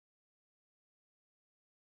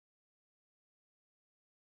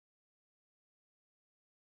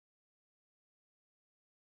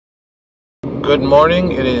Good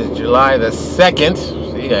morning. It is July the 2nd.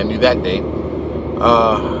 See, I knew that date.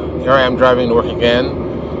 Here I am driving to work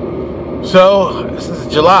again. So, this is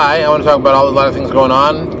July. I want to talk about a lot of things going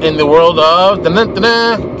on in the world of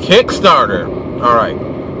Kickstarter. Alright.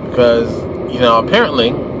 Because,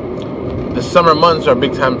 apparently, the summer months are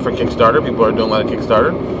big time for Kickstarter. People are doing a lot of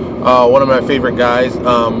Kickstarter. One of my favorite guys,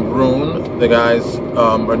 Rune, the guys who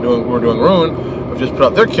are doing Rune, have just put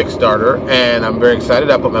out their Kickstarter, and I'm very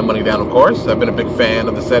excited. I put my money down, of course. I've been a big fan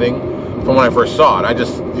of the setting from when I first saw it. I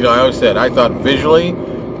always said, I thought visually,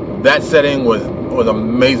 that setting was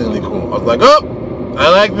amazingly cool. I was like, oh, I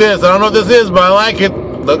like this. I don't know what this is, but I like it.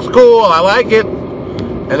 Looks cool. I like it.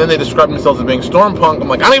 And then they describe themselves as being Stormpunk. I'm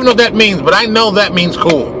like, I don't even know what that means, but I know that means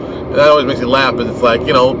cool. And that always makes me laugh, because it's like,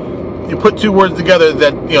 you put two words together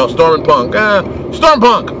that, storm and punk.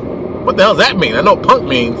 Stormpunk! What the hell does that mean? I know what punk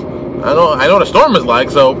means. I know what a storm is like,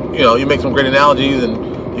 so, you make some great analogies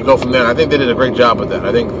and you go from there. And I think they did a great job with that.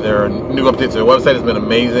 I think their new updates to their website has been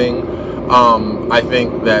amazing. I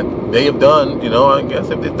think that they have done, I guess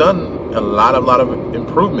they've done a lot of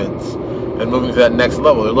improvements and moving to that next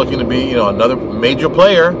level. They're looking to be, another major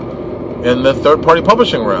player in the third-party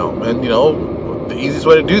publishing realm. And, the easiest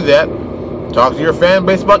way to do that, talk to your fan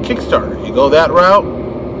base about Kickstarter. You go that route,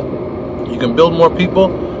 you can build more people,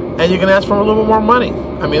 and you can ask for a little bit more money.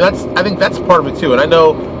 I mean, I think that's part of it too. And I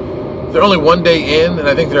know they're only one day in, and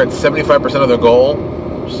I think they're at 75% of their goal.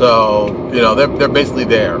 So, they're basically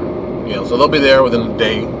there. So they'll be there within a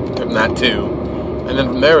day, if not two. And then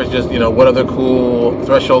from there, it's just, what other cool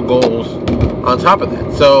threshold goals on top of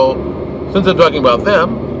that. So, since I'm talking about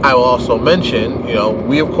them, I will also mention,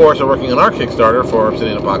 we of course are working on our Kickstarter for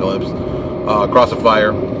Obsidian Apocalypse, Cross of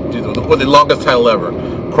Fire, with the longest title ever.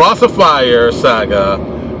 Cross of Fire Saga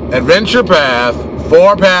Adventure Path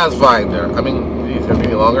for Pathfinder. I mean, geez, are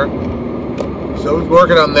any longer? So we're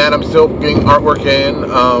working on that. I'm still getting artwork in.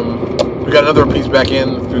 We got another piece back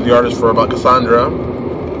in through the artist about Cassandra.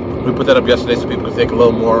 We put that up yesterday so people could take a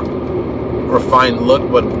little more refined look.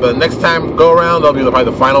 But the next time go around, that'll be probably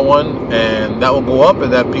the final one, and that will go up,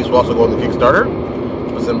 and that piece will also go on the Kickstarter.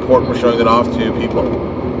 It's important we're showing it off to people.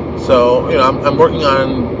 So, I'm working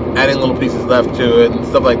on adding little pieces left to it and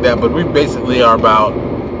stuff like that. But we basically are about,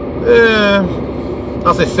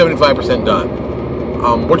 I'll say 75%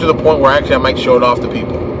 done. We're to the point where actually I might show it off to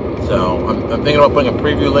people. So I'm thinking about putting a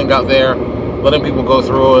preview link out there, letting people go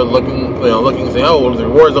through it, looking and saying, oh, what do the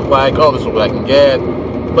rewards look like? Oh, this is what I can get.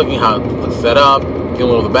 Looking how it's set up, getting a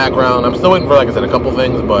little of the background. I'm still waiting for, like I said, a couple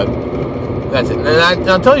things, but that's it. And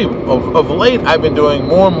I'll tell you, of late, I've been doing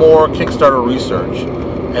more and more Kickstarter research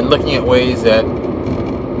and looking at ways that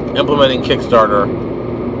implementing Kickstarter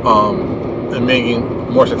and making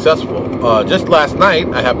more successful. Just last night,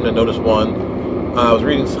 I happened to notice one. I was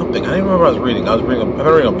reading something. I don't even remember what I was reading. I've been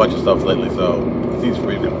reading a bunch of stuff lately, so it's easy for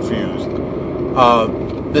me to get confused.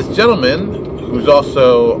 This gentleman, who's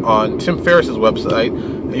also on Tim Ferriss's website,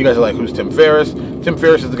 and you guys are like, who's Tim Ferriss? Tim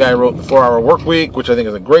Ferriss is the guy who wrote The 4-Hour Workweek, which I think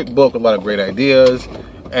is a great book with a lot of great ideas.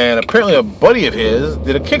 And apparently a buddy of his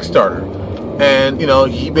did a Kickstarter. And,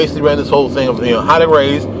 he basically ran this whole thing of, how to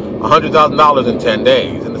raise $100,000 in 10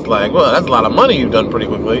 days. And it's like, well, that's a lot of money you've done pretty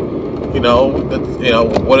quickly.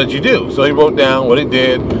 What did you do? So he wrote down what he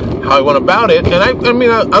did, how he went about it, and I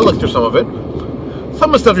looked through some of it. Some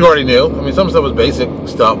of the stuff you already knew. Some stuff was basic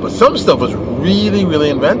stuff, but some stuff was really, really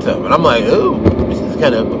inventive. And I'm like, ooh, this is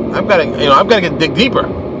kind of, I've got to dig deeper.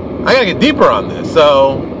 I got to get deeper on this.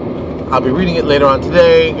 So I'll be reading it later on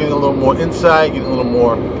today, getting a little more insight, getting a little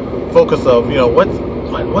more focus of,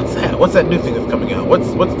 what's that? What's that new thing that's coming out? What's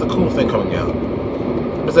the cool thing coming out?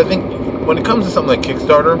 Because I think when it comes to something like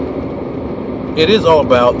Kickstarter, it is all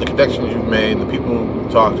about the connections you've made, the people you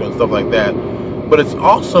talk to, and stuff like that. But it's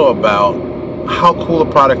also about how cool the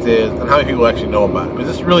product is and how many people actually know about it.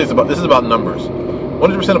 Because this is about numbers.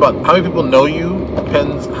 100% about how many people know you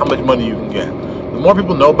depends how much money you can get. The more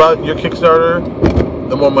people know about your Kickstarter,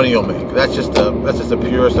 the more money you'll make. That's just a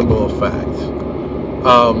pure, simple fact.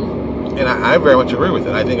 And I very much agree with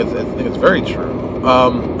it. I think it's very true.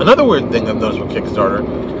 Another weird thing I've noticed with Kickstarter,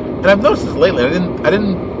 and I've noticed this lately.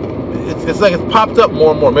 It's like it's popped up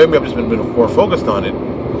more and more. Maybe I've just been more focused on it.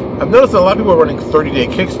 I've noticed that a lot of people are running 30-day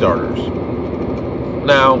Kickstarters.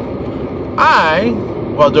 Now,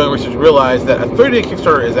 while doing research, realized that a 30-day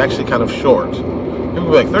Kickstarter is actually kind of short. People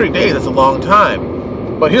will be like, 30 days, that's a long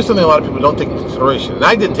time. But here's something a lot of people don't take into consideration. And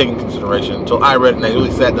I didn't take into consideration until I read it and I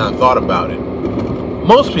really sat down and thought about it.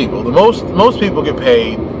 Most people, most people get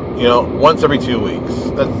paid, once every 2 weeks.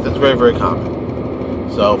 That's very, very common.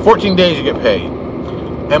 So 14 days you get paid.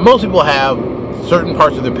 And most people have certain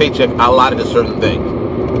parts of their paycheck allotted to certain things.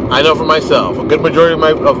 I know for myself, a good majority of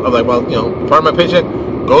my, like, well, you know, part of my paycheck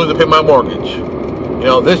goes to pay my mortgage. You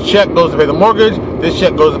know, this check goes to pay the mortgage, this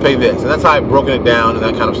check goes to pay this. And that's how I've broken it down in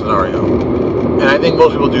that kind of scenario. And I think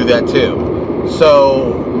most people do that too.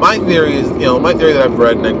 So my theory is, you know, my theory that I've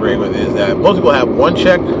read and I agree with is that most people have one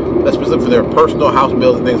check that's specific for their personal house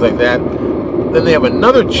bills and things like that. Then they have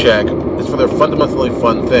another check that's for their fundamentally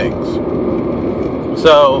fun things.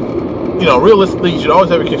 So, you know, realistically, you should always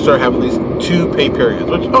have your Kickstarter have at least 2 pay periods,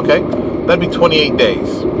 which, okay, that'd be 28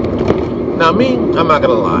 days. Now, me, I'm not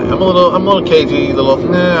gonna lie, I'm a little cagey, I don't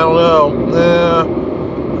know,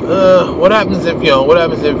 what happens if you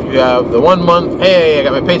have the 1 month, hey, I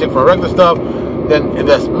got my paycheck for regular stuff, then in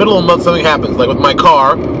the middle of the month something happens, like with my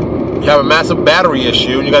car, you have a massive battery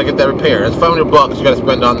issue and you gotta get that repaired. That's $500 you gotta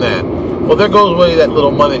spend on that. Well, there goes away that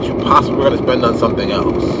little money that you possibly were gonna spend on something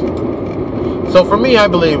else. So for me, I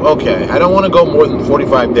believe, okay, I don't want to go more than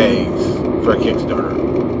 45 days for a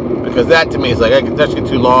Kickstarter. Because that, to me, is like, that's get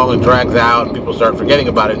too long and drags out and people start forgetting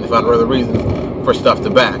about it and they find other reasons for stuff to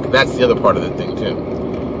back. That's the other part of the thing, too.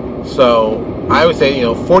 So I would say, you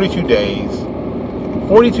know, 42 days.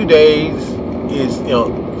 42 days is, you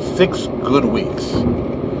know, 6 good weeks.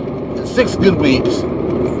 In 6 good weeks,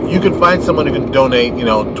 you can find someone who can donate, you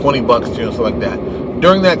know, $20 to you and stuff like that.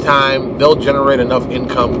 During that time, they'll generate enough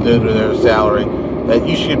income due to their salary that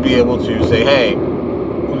you should be able to say, hey,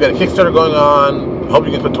 we've got a Kickstarter going on, hope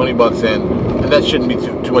you can put $20 in, and that shouldn't be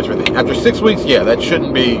too much of a thing. After 6 weeks, yeah, that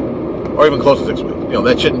shouldn't be, or even close to 6 weeks, you know,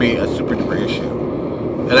 that shouldn't be a super duper issue.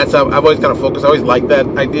 And that's how I've always kind of focused. I always liked that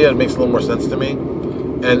idea. It makes a little more sense to me.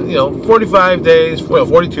 And, you know, 45 days, well,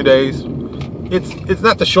 42 days, it's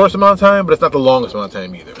not the shortest amount of time, but it's not the longest amount of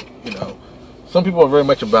time either, you know. Some people are very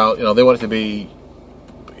much about, you know, they want it to be,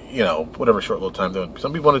 you know, whatever short little time.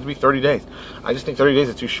 Some people want it to be 30 days. I just think 30 days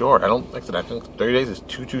is too short. Like I said, I think 30 days is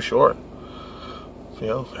too short. You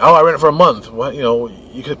know, oh, I ran it for a month. Well, you know,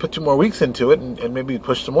 you could put 2 more weeks into it and maybe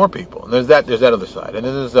push some more people. And there's that other side. And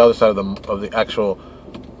then there's the other side of the actual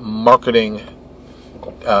marketing,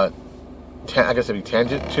 I guess it'd be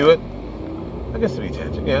tangent to it. I guess it'd be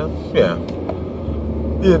tangent, yeah.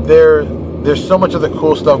 There's so much of the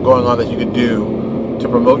cool stuff going on that you could do to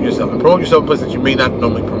promote yourself, and promote yourself in places that you may not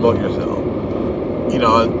normally promote yourself. You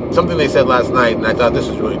know, something they said last night, and I thought this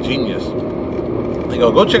was really genius. They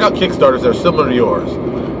go check out Kickstarters that are similar to yours.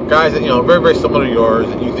 Guys that, you know, very, very similar to yours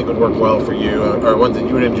that you think would work well for you, or ones that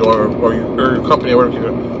you would enjoy, or your company or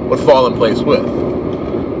whatever would fall in place with.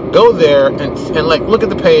 Go there and like look at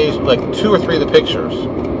the page, like 2 or 3 of the pictures.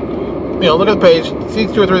 You know, look at the page, see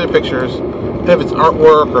 2 or 3 of the pictures, and if it's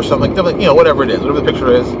artwork or something, like, you know, whatever it is, whatever the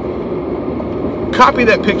picture is, copy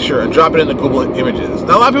that picture and drop it into Google Images.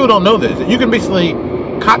 Now, a lot of people don't know this. You can basically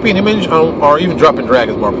copy an image, or even drop and drag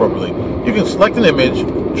is more appropriately. You can select an image,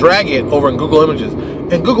 drag it over in Google Images,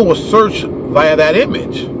 and Google will search via that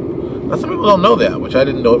image. Now, some people don't know that, which I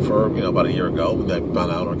didn't know it for, you know, about a year ago when I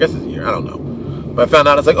found out, or I guess it's a year, I don't know. But I found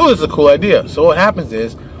out, it's like, oh, this is a cool idea. So what happens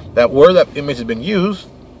is that where that image has been used,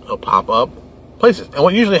 it'll pop up places. And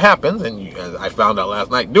what usually happens, and as I found out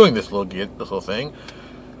last night doing this little thing,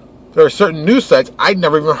 there are certain news sites I'd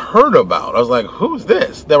never even heard about. I was like, who's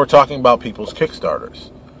this? That were talking about people's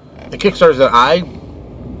Kickstarters. The Kickstarters that I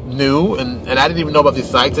knew, and I didn't even know about these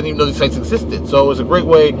sites. I didn't even know these sites existed. So it was a great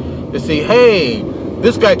way to see, hey,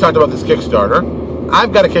 this guy talked about this Kickstarter.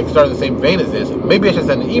 I've got a Kickstarter in the same vein as this. Maybe I should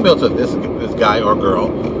send an email to this guy or girl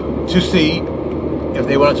to see if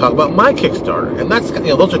they want to talk about my Kickstarter. And that's, you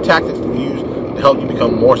know, those are tactics to use to help you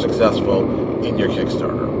become more successful in your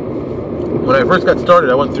Kickstarter. When I first got started,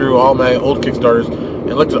 I went through all my old Kickstarters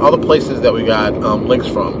and looked at all the places that we got links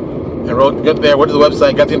from. And got there, went to the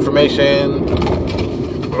website, got the information.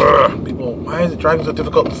 People, why is it driving so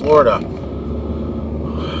difficult in Florida?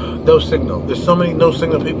 No signal. There's so many no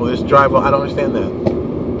signal people. Just drive. I don't understand that.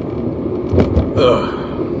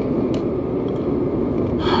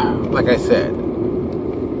 Like I said,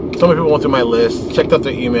 so many people went through my list, checked out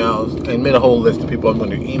their emails, and made a whole list of people I'm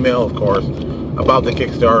going to email, of course, about the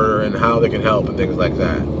Kickstarter and how they can help and things like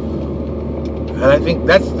that. And I think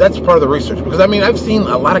that's part of the research, because I mean, I've seen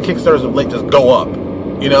a lot of Kickstarters of late just go up.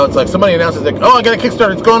 You know, it's like somebody announces, like, oh, I got a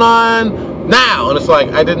Kickstarter, it's going on now, and it's like,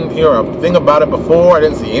 I didn't hear a thing about it before, I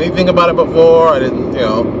didn't see anything about it before, I didn't, you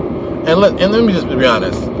know, and let me just be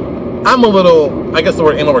honest, I'm a little, I guess the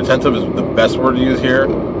word anal retentive is the best word to use here.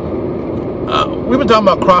 We've been talking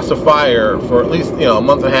about Cross of Fire for at least, you know, a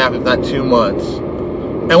month and a half, if not 2 months.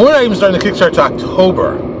 And we're not even starting the Kickstarter to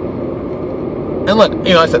October. And look,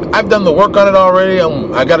 you know, I said, I've done the work on it already.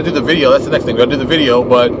 I got to do the video. That's the next thing. Got to do the video.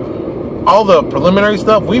 But all the preliminary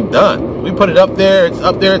stuff we've done. We put it up there. It's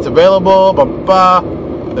up there. It's available. Blah, blah.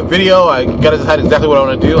 The video, I gotta decide exactly what I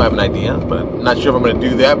want to do. I have an idea, but I'm not sure if I'm going to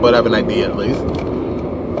do that. But I have an idea at least.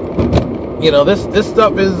 You know, this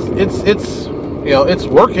stuff is it's you know, it's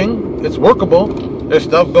working. It's workable. There's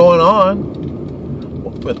stuff going on.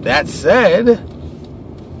 But that said,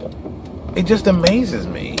 it just amazes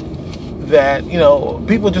me that, you know,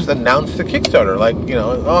 people just announce the Kickstarter. Like, you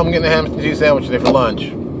know, oh, I'm getting a ham and cheese sandwich today for lunch.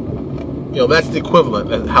 You know, that's the equivalent.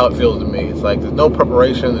 That's how it feels to me. It's like there's no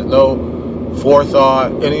preparation, there's no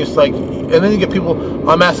forethought, and it's like, and then you get people,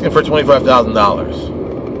 I'm asking for $25,000.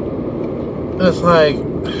 And it's like,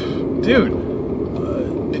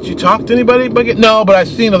 dude, did you talk to anybody? No, but I've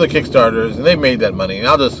seen other Kickstarters, and they made that money, and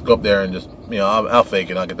I'll just go up there and just, you know, I'll fake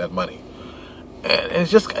it, and I'll get that money. And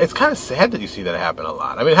it's kind of sad that you see that happen a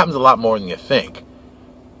lot. I mean, it happens a lot more than you think.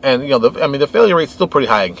 And, you know, the failure rate's still pretty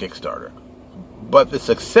high in Kickstarter. But the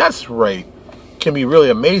success rate can be really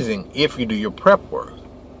amazing if you do your prep work.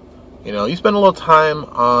 You know, you spend a little time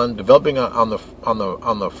on developing on the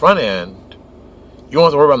front end. You don't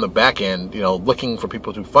have to worry about on the back end, you know, looking for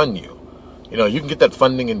people to fund you. You know, you can get that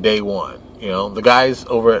funding in day one. You know, the guys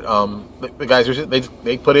over at the guys who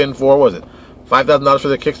they put in for, what was it, $5,000 for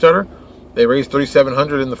their Kickstarter? They raised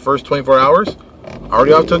 $3,700 in the first 24 hours.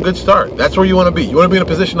 Already off to a good start. That's where you want to be. You want to be in a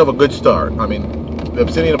position of a good start. I mean, the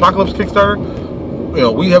Obsidian Apocalypse Kickstarter, you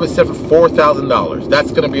know, we have it set for $4,000.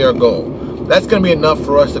 That's going to be our goal. That's going to be enough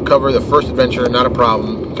for us to cover the first adventure, not a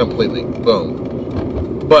problem, completely.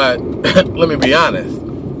 Boom. But let me be honest.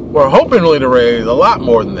 We're hoping really to raise a lot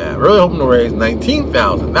more than that. We're really hoping to raise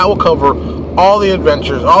 $19,000. That will cover all the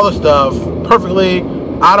adventures, all the stuff, perfectly,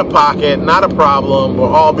 out of pocket, not a problem.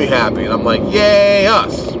 We'll all be happy. And I'm like, yay,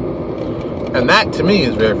 us. And that, to me,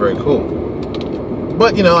 is very, very cool.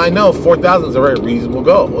 But, you know, I know 4,000 is a very reasonable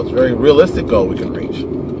goal. It's a very realistic goal we can reach.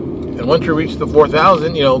 And once you reach the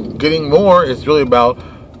 4,000, you know, getting more is really about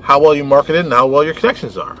how well you market it and how well your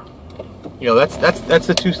connections are. You know, that's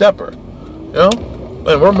the two-stepper. You know?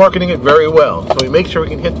 And we're marketing it very well. So we make sure we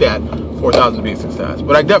can hit that 4,000 to be a success.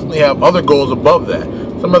 But I definitely have other goals above that.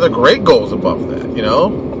 Some other great goals above that, you know?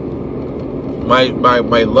 My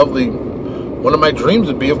lovely... One of my dreams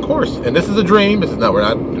would be, of course, and this is a dream. This is not, we're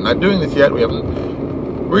not doing this yet. We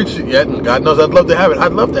haven't reached it yet, and God knows I'd love to have it.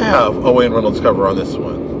 I'd love to have a Wayne Reynolds cover on this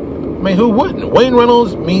one. I mean, who wouldn't? Wayne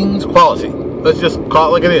Reynolds means quality. Let's just call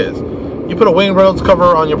it like it is. You put a Wayne Reynolds cover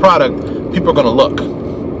on your product, people are going to look.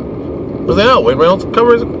 Because they know Wayne Reynolds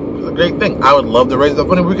cover is a great thing. I would love to raise enough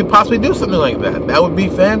money we could possibly do something like that. That would be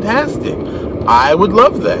fantastic. I would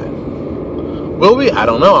love that. Will we? I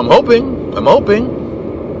don't know. I'm hoping.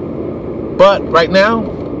 But right now,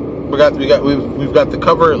 we've got the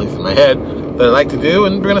cover, at least in my head, that I like to do,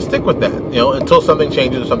 and we're gonna stick with that. You know, until something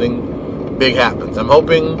changes or something big happens. I'm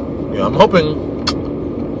hoping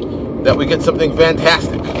that we get something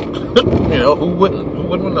fantastic. You know, who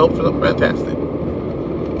wouldn't hope for something fantastic?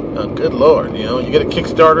 Good Lord, you know, you get a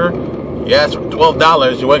Kickstarter, you ask for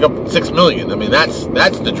 $12, you wake up with $6 million. I mean, that's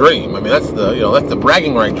the dream. I mean, that's the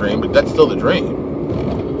bragging right dream, but that's still the dream.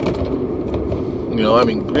 You know, I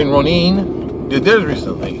mean, Green Ronin did theirs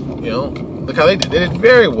recently. You know, look how they did. They did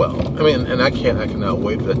very well. I mean, and I cannot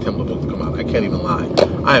wait for that template book to come out. I can't even lie.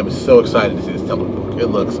 I am so excited to see this template book. It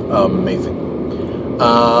looks amazing.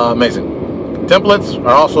 Amazing. Templates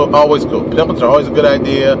are also always cool. Templates are always a good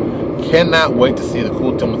idea. Cannot wait to see the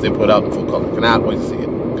cool templates they put out in full color. Cannot wait to see it.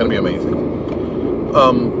 It's gonna be amazing.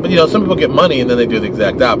 But you know, some people get money and then they do the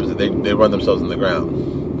exact opposite. They run themselves in the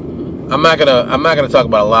ground. I'm not gonna talk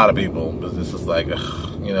about a lot of people because this is like,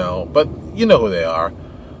 you know, but you know who they are.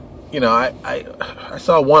 You know, I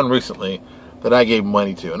saw one recently that I gave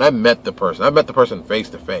money to, and I met the person. I've met the person face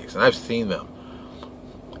to face, and I've seen them.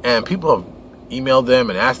 And people have emailed them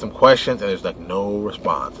and asked them questions, and there's like no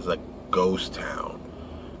response. It's like ghost town.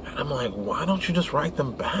 And I'm like, why don't you just write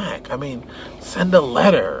them back? I mean, send a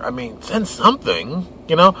letter. I mean, send something,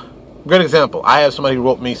 you know? Great example. I have somebody who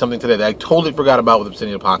wrote me something today that I totally forgot about with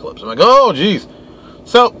Obsidian Apocalypse. I'm like, oh, geez.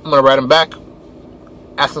 So, I'm going to write him back,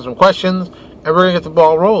 ask him some questions, and we're going to get the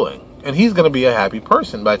ball rolling. And he's going to be a happy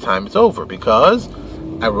person by the time it's over because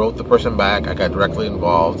I wrote the person back, I got directly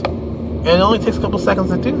involved, and it only takes a couple seconds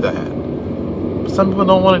to do that. But some people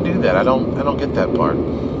don't want to do that. I don't get that part.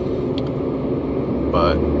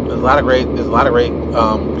 But there's a lot of great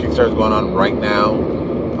Kickstarters going on right now.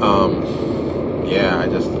 Yeah, I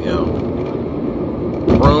just, you know,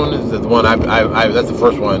 Rune is the one that's the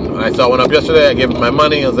first one. When I saw one up yesterday, I gave him my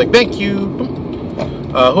money. I was like, thank you.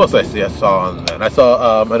 Who else did I see? I saw on that. I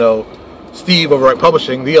saw, I know Steve over at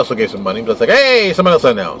Publishing. He also gave some money. But it's like, hey, someone else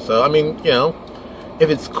I know. So I mean, you know, if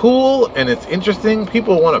it's cool and it's interesting,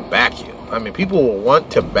 people want to back you. I mean, people will want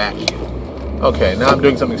to back you. Okay, now I'm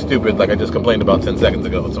doing something stupid like I just complained about 10 seconds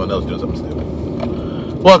ago. Someone else doing something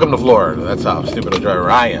stupid. Welcome to Florida. That's how stupid a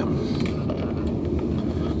driver I am.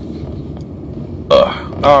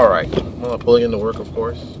 Alright. Well, I'm pulling into work, of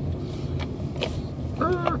course.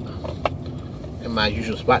 In my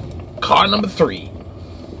usual spot. Car number 3.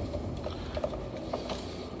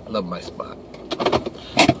 Love my spot.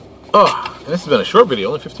 And this has been a short video,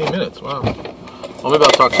 only 15 minutes. Wow. Well, maybe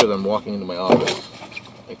I'll talk to you as I'm walking into my office.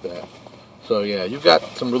 Like that. So, yeah, you've got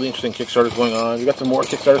some really interesting Kickstarters going on. You've got some more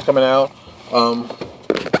Kickstarters coming out.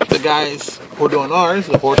 The guys who are doing ours,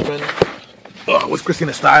 the Horsemen, with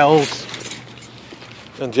Christina Stiles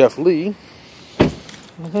and Jeff Lee.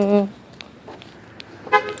 They're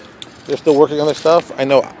still working on their stuff. I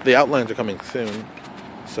know the outlines are coming soon.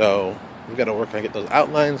 So, we've got to work on get those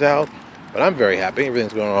outlines out. But I'm very happy.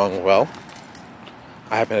 Everything's going along well.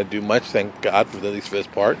 I haven't had to do much, thank God, at least for this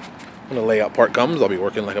part. When the layout part comes, I'll be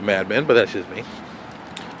working like a madman, but that's just me.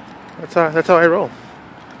 That's how I roll.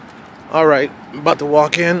 Alright, I'm about to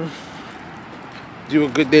walk in, do a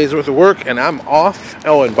good day's worth of work, and I'm off.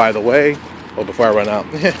 Oh, and by the way, before I run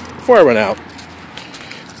out,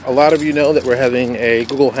 a lot of you know that we're having a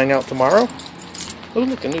Google Hangout tomorrow. Oh,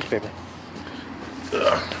 look, a newspaper.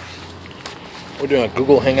 We're doing a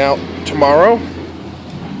Google Hangout tomorrow.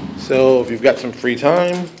 So if you've got some free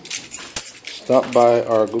time, stop by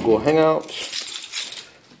our Google Hangout.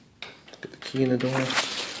 Get the key in the door.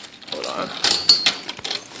 Hold on.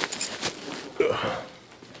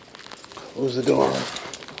 Close the door.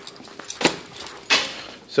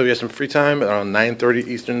 So if you have some free time around 9:30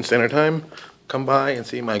 Eastern Standard Time, come by and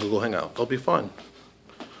see my Google Hangout. It'll be fun.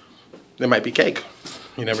 There might be cake.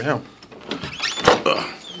 You never know.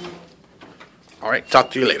 All right,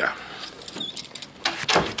 talk to you later.